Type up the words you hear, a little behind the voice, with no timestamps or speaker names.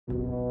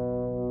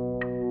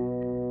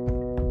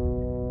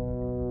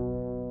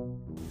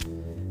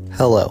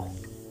Hello,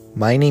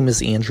 my name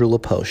is Andrew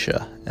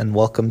Laposha, and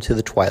welcome to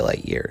the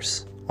Twilight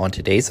Years. On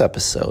today's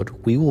episode,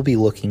 we will be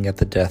looking at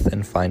the death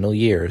and final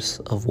years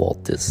of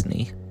Walt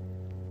Disney.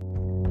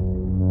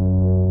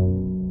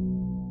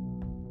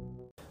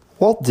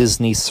 Walt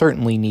Disney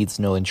certainly needs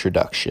no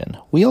introduction.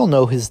 We all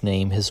know his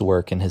name, his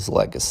work, and his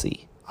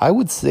legacy. I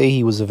would say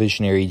he was a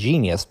visionary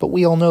genius, but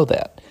we all know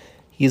that.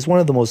 He is one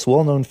of the most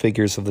well-known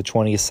figures of the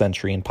 20th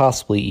century and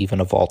possibly even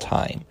of all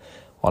time.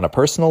 On a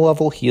personal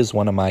level, he is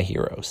one of my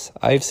heroes.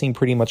 I have seen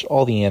pretty much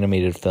all the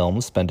animated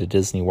films, been to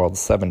Disney World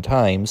 7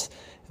 times,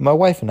 and my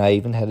wife and I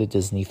even had a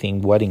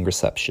Disney-themed wedding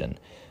reception.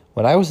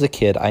 When I was a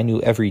kid, I knew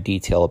every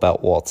detail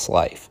about Walt's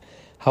life.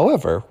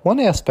 However,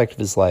 one aspect of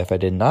his life I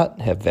did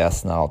not have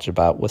vast knowledge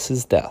about was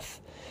his death.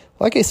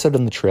 Like I said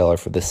in the trailer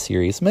for this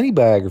series, many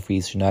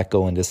biographies do not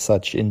go into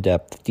such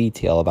in-depth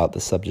detail about the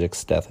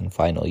subject's death and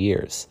final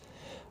years.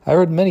 I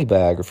read many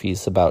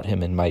biographies about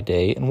him in my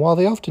day, and while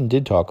they often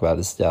did talk about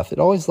his death, it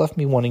always left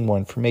me wanting more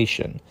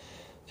information.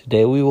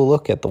 Today we will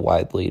look at the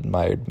widely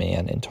admired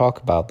man and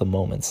talk about the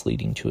moments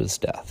leading to his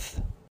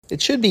death.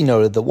 It should be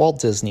noted that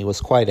Walt Disney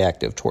was quite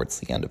active towards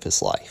the end of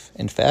his life.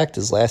 In fact,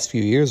 his last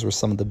few years were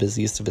some of the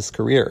busiest of his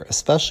career,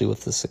 especially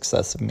with the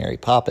success of Mary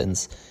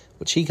Poppins,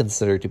 which he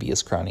considered to be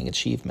his crowning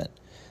achievement.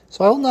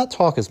 So I will not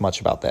talk as much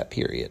about that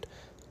period.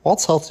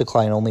 Walt's health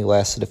decline only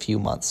lasted a few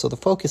months, so the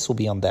focus will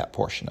be on that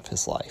portion of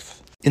his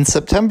life. In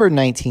September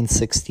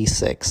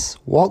 1966,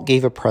 Walt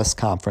gave a press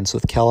conference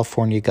with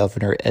California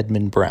Governor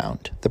Edmund Brown.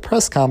 The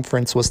press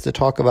conference was to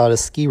talk about a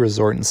ski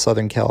resort in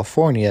Southern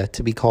California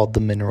to be called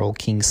the Mineral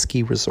King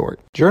Ski Resort.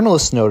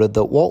 Journalists noted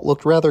that Walt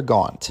looked rather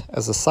gaunt.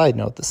 As a side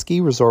note, the ski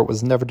resort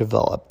was never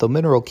developed, though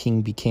Mineral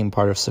King became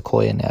part of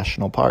Sequoia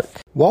National Park.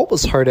 Walt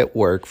was hard at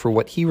work for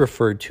what he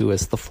referred to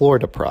as the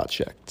Florida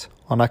Project.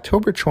 On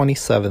October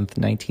 27,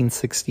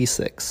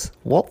 1966,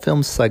 Walt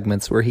filmed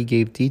segments where he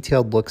gave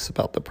detailed looks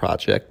about the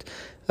project,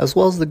 as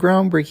well as the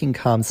groundbreaking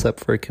concept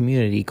for a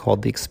community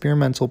called the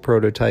Experimental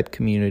Prototype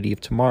Community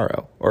of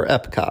Tomorrow, or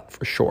EPCOT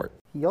for short.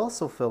 He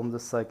also filmed a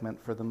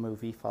segment for the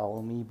movie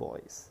Follow Me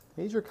Boys.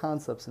 Major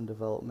concepts in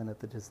development at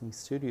the Disney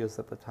Studios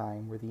at the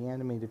time were the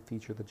animated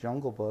feature The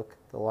Jungle Book,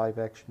 the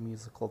live-action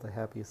musical The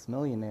Happiest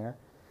Millionaire,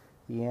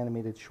 the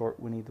animated short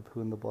Winnie the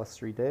Pooh and the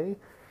Blustery Day,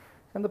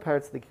 and the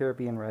Pirates of the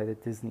Caribbean ride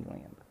at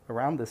Disneyland.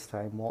 Around this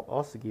time, Walt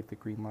also gave the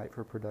green light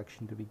for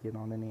production to begin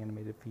on an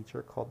animated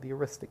feature called The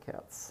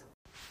Aristocats.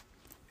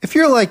 If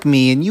you're like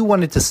me and you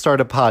wanted to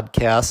start a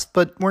podcast,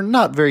 but were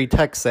not very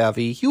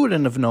tech-savvy, you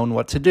wouldn't have known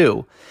what to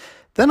do.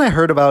 Then I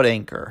heard about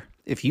Anchor.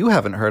 If you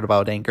haven't heard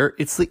about Anchor,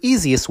 it's the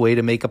easiest way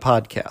to make a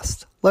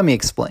podcast. Let me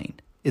explain.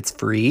 It's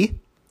free.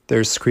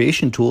 There's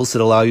creation tools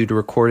that allow you to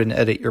record and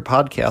edit your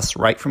podcast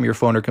right from your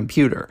phone or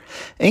computer.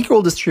 Anchor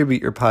will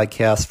distribute your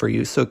podcast for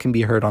you so it can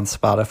be heard on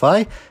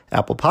Spotify,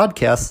 Apple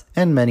Podcasts,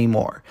 and many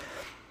more.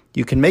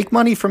 You can make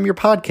money from your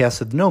podcast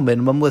with no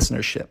minimum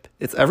listenership.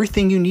 It's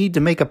everything you need to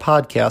make a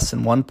podcast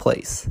in one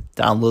place.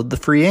 Download the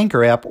free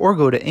Anchor app or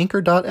go to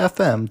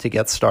anchor.fm to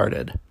get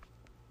started.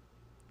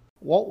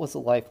 Walt was a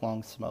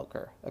lifelong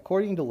smoker.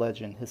 According to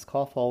legend, his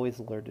cough always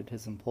alerted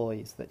his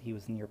employees that he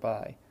was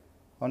nearby.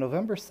 On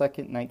November 2,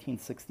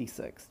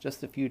 1966,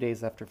 just a few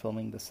days after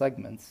filming the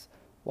segments,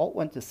 Walt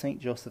went to St.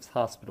 Joseph's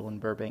Hospital in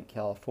Burbank,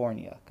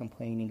 California,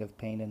 complaining of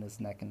pain in his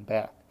neck and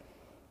back.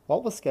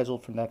 Walt was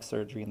scheduled for neck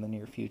surgery in the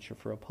near future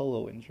for a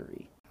polo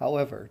injury.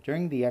 However,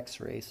 during the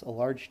x-rays, a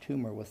large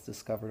tumor was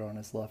discovered on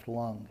his left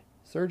lung.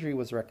 Surgery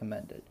was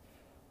recommended.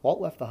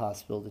 Walt left the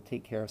hospital to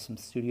take care of some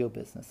studio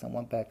business and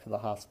went back to the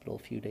hospital a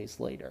few days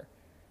later.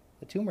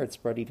 The tumor had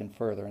spread even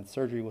further, and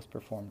surgery was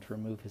performed to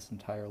remove his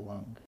entire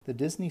lung. The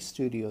Disney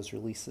Studios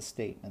released a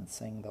statement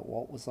saying that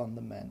Walt was on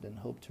the mend and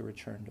hoped to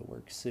return to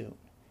work soon.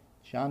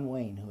 John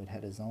Wayne, who had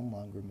had his own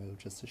lung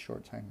removed just a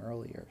short time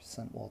earlier,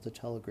 sent Walt a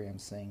telegram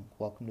saying,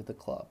 "Welcome to the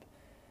club."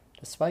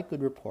 Despite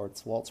good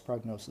reports, Walt's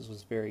prognosis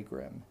was very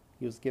grim.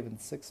 He was given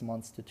 6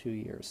 months to 2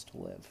 years to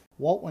live.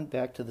 Walt went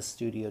back to the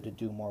studio to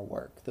do more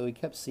work, though he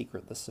kept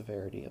secret the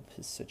severity of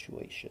his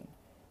situation.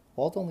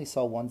 Walt only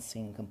saw one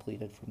scene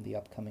completed from the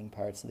upcoming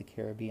Pirates of the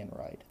Caribbean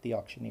ride, the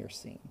auctioneer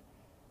scene.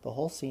 The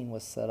whole scene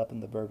was set up in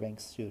the Burbank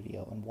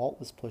studio, and Walt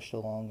was pushed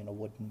along in a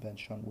wooden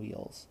bench on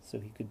wheels, so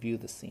he could view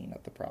the scene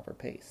at the proper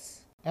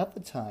pace. At the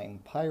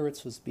time,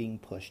 Pirates was being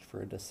pushed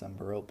for a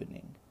December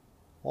opening.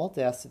 Walt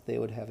asked if they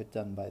would have it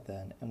done by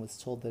then, and was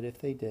told that if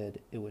they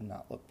did, it would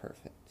not look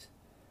perfect.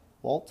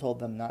 Walt told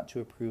them not to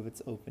approve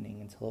its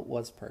opening until it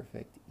was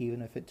perfect,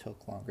 even if it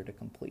took longer to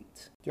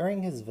complete.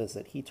 During his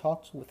visit, he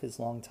talked with his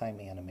longtime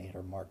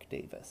animator, Mark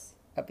Davis.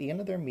 At the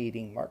end of their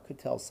meeting, Mark could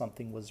tell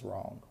something was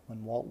wrong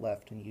when Walt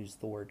left and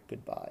used the word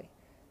goodbye.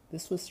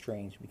 This was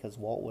strange because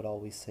Walt would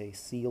always say,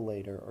 "See you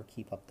later," or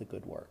 "Keep up the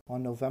good work."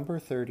 On November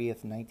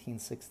 30th,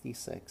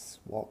 1966,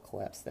 Walt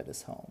collapsed at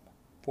his home.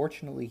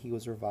 Fortunately, he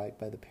was revived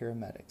by the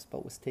paramedics,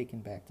 but was taken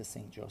back to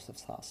St.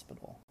 Joseph's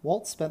Hospital.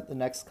 Walt spent the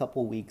next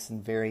couple weeks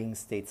in varying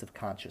states of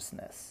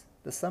consciousness.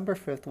 December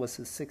 5th was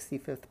his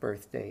 65th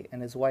birthday,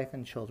 and his wife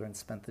and children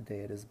spent the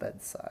day at his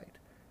bedside.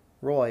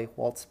 Roy,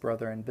 Walt's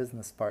brother and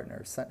business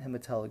partner, sent him a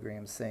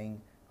telegram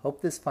saying,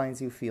 "Hope this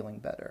finds you feeling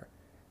better.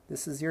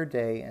 This is your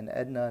day, and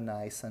Edna and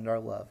I send our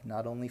love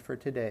not only for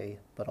today,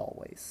 but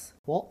always."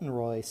 Walt and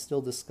Roy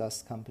still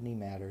discussed company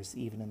matters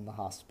even in the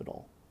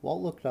hospital.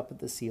 Walt looked up at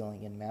the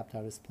ceiling and mapped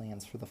out his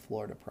plans for the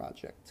Florida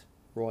project.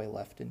 Roy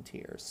left in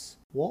tears.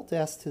 Walt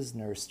asked his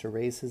nurse to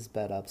raise his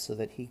bed up so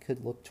that he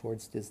could look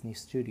towards Disney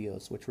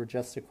Studios, which were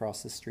just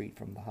across the street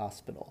from the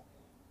hospital.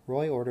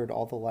 Roy ordered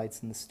all the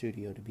lights in the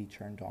studio to be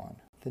turned on.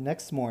 The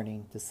next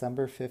morning,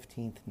 December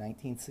 15,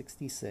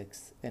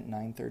 1966, at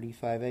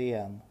 9:35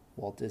 a.m.,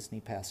 Walt Disney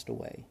passed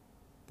away.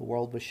 The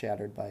world was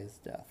shattered by his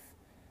death.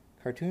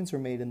 Cartoons were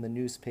made in the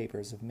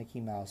newspapers of Mickey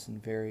Mouse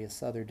and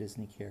various other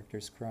Disney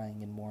characters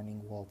crying and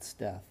mourning Walt's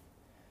death.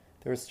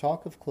 There was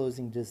talk of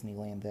closing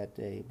Disneyland that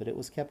day, but it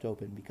was kept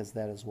open because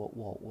that is what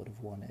Walt would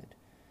have wanted.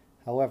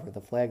 However, the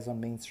flags on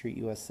Main Street,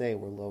 USA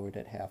were lowered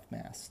at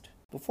half-mast.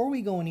 Before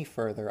we go any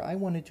further, I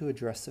wanted to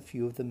address a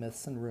few of the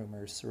myths and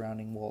rumors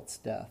surrounding Walt's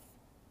death.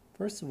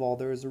 First of all,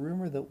 there is a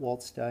rumor that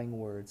Walt's dying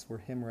words were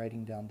him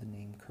writing down the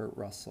name Kurt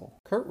Russell.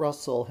 Kurt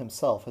Russell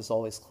himself has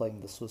always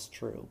claimed this was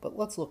true, but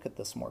let's look at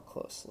this more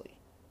closely.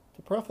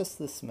 To preface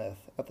this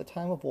myth, at the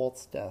time of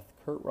Walt's death,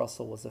 Kurt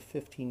Russell was a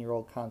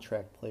 15-year-old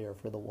contract player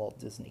for the Walt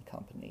Disney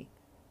Company.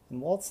 In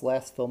Walt's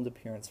last filmed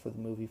appearance for the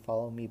movie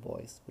Follow Me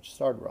Boys, which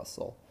starred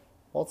Russell,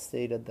 Walt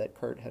stated that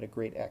Kurt had a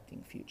great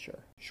acting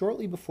future.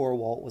 Shortly before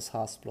Walt was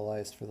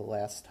hospitalized for the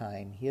last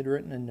time, he had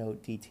written a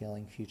note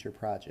detailing future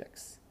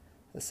projects.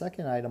 The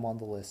second item on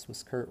the list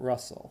was Kurt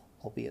Russell,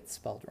 albeit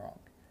spelled wrong.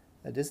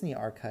 A Disney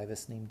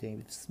archivist named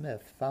Dave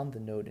Smith found the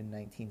note in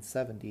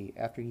 1970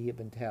 after he had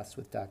been tasked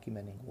with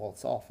documenting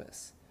Walt's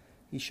office.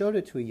 He showed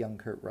it to a young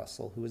Kurt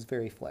Russell, who was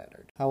very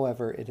flattered.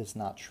 However, it is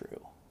not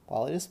true.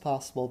 While it is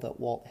possible that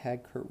Walt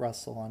had Kurt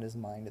Russell on his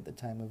mind at the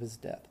time of his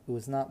death, it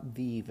was not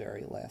the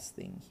very last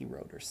thing he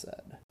wrote or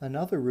said.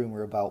 Another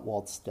rumor about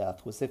Walt's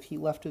death was if he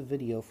left a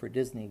video for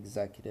Disney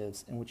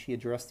executives in which he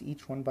addressed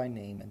each one by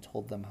name and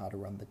told them how to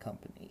run the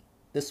company.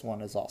 This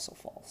one is also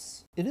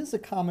false. It is a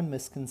common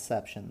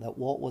misconception that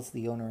Walt was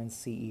the owner and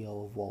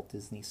CEO of Walt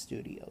Disney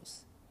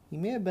Studios. He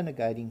may have been a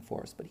guiding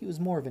force, but he was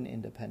more of an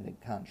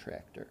independent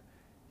contractor.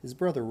 His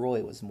brother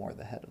Roy was more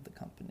the head of the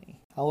company.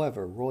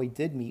 However, Roy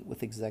did meet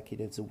with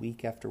executives a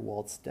week after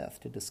Walt's death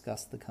to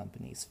discuss the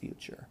company's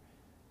future.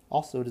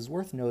 Also, it is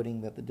worth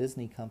noting that the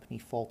Disney company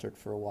faltered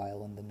for a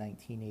while in the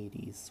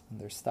 1980s when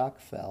their stock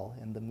fell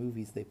and the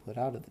movies they put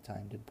out at the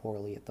time did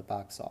poorly at the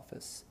box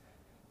office.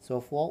 So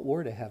if Walt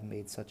were to have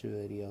made such a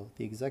video,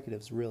 the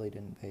executives really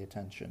didn't pay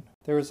attention.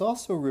 There is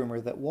also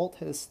rumor that Walt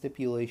had a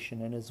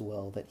stipulation in his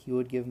will that he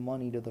would give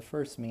money to the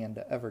first man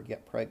to ever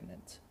get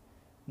pregnant.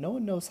 No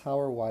one knows how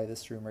or why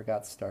this rumor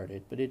got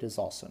started, but it is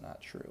also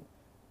not true.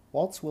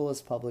 Walt's will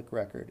is public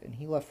record, and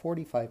he left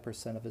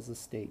 45% of his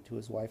estate to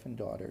his wife and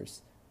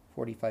daughters,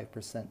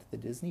 45% to the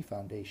Disney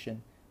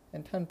Foundation,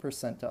 and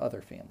 10% to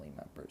other family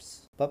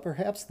members. But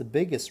perhaps the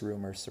biggest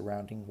rumor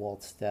surrounding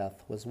Walt's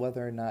death was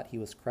whether or not he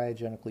was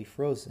cryogenically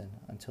frozen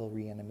until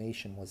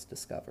reanimation was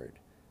discovered.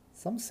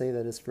 Some say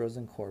that his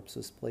frozen corpse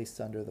was placed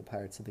under the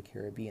Pirates of the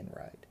Caribbean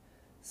ride.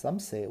 Some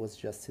say it was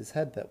just his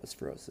head that was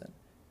frozen.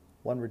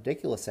 One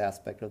ridiculous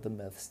aspect of the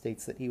myth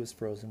states that he was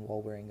frozen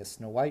while wearing a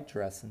Snow White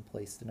dress and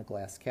placed in a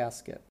glass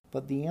casket.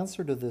 But the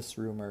answer to this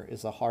rumor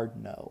is a hard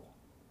no.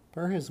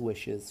 Per his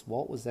wishes,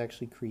 Walt was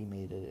actually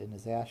cremated and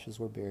his ashes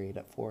were buried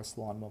at Forest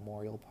Lawn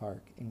Memorial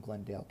Park in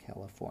Glendale,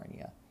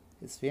 California.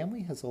 His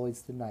family has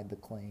always denied the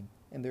claim,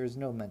 and there is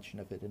no mention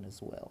of it in his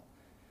will.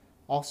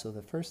 Also,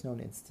 the first known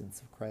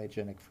instance of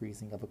cryogenic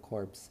freezing of a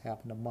corpse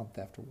happened a month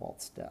after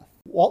Walt's death.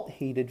 Walt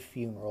hated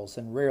funerals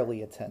and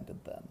rarely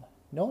attended them.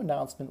 No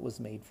announcement was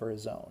made for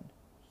his own.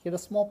 He had a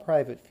small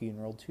private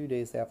funeral 2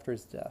 days after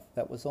his death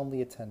that was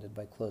only attended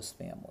by close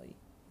family.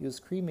 He was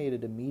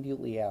cremated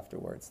immediately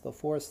afterwards, though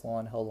Forest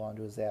Lawn held on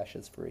to his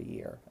ashes for a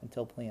year,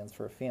 until plans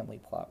for a family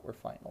plot were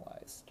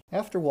finalized.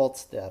 After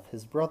Walt's death,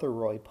 his brother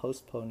Roy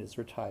postponed his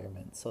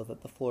retirement so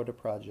that the Florida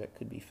project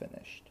could be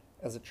finished.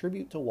 As a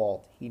tribute to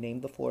Walt, he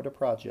named the Florida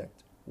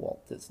project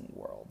Walt Disney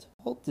World.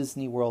 Walt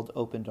Disney World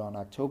opened on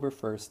October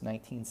 1st,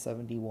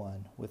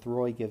 1971, with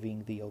Roy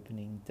giving the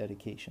opening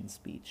dedication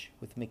speech,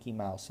 with Mickey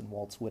Mouse and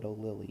Walt's widow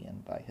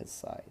Lillian by his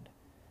side.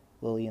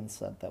 Lillian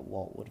said that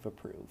Walt would have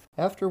approved.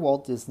 After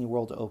Walt Disney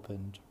World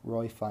opened,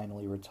 Roy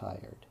finally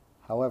retired.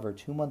 However,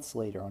 2 months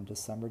later, on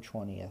December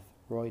 20th,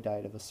 Roy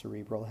died of a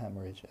cerebral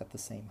hemorrhage at the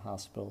same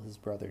hospital his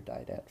brother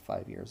died at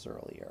 5 years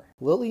earlier.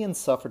 Lillian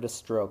suffered a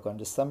stroke on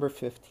December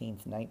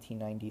 15,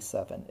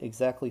 1997,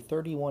 exactly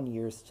 31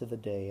 years to the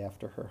day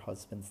after her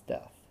husband's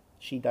death.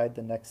 She died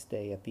the next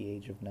day at the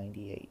age of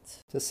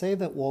 98. To say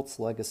that Walt's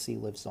legacy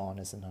lives on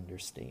is an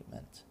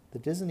understatement. The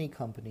Disney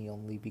Company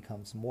only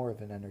becomes more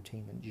of an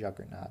entertainment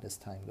juggernaut as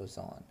time goes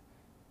on.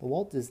 The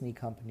Walt Disney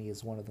Company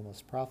is one of the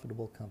most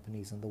profitable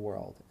companies in the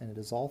world, and it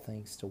is all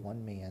thanks to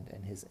one man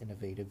and his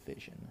innovative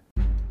vision.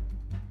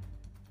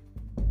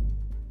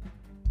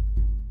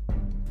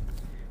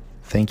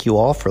 Thank you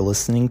all for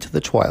listening to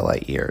The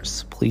Twilight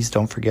Years. Please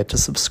don't forget to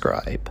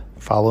subscribe.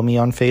 Follow me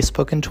on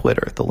Facebook and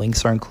Twitter. The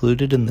links are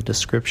included in the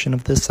description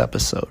of this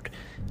episode.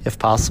 If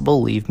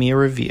possible, leave me a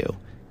review.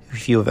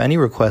 If you have any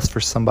requests for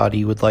somebody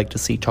you would like to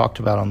see talked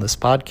about on this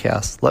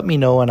podcast, let me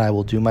know and I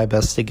will do my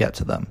best to get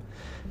to them.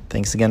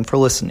 Thanks again for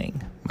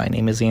listening. My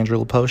name is Andrew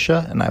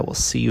Laposha, and I will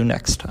see you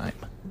next time.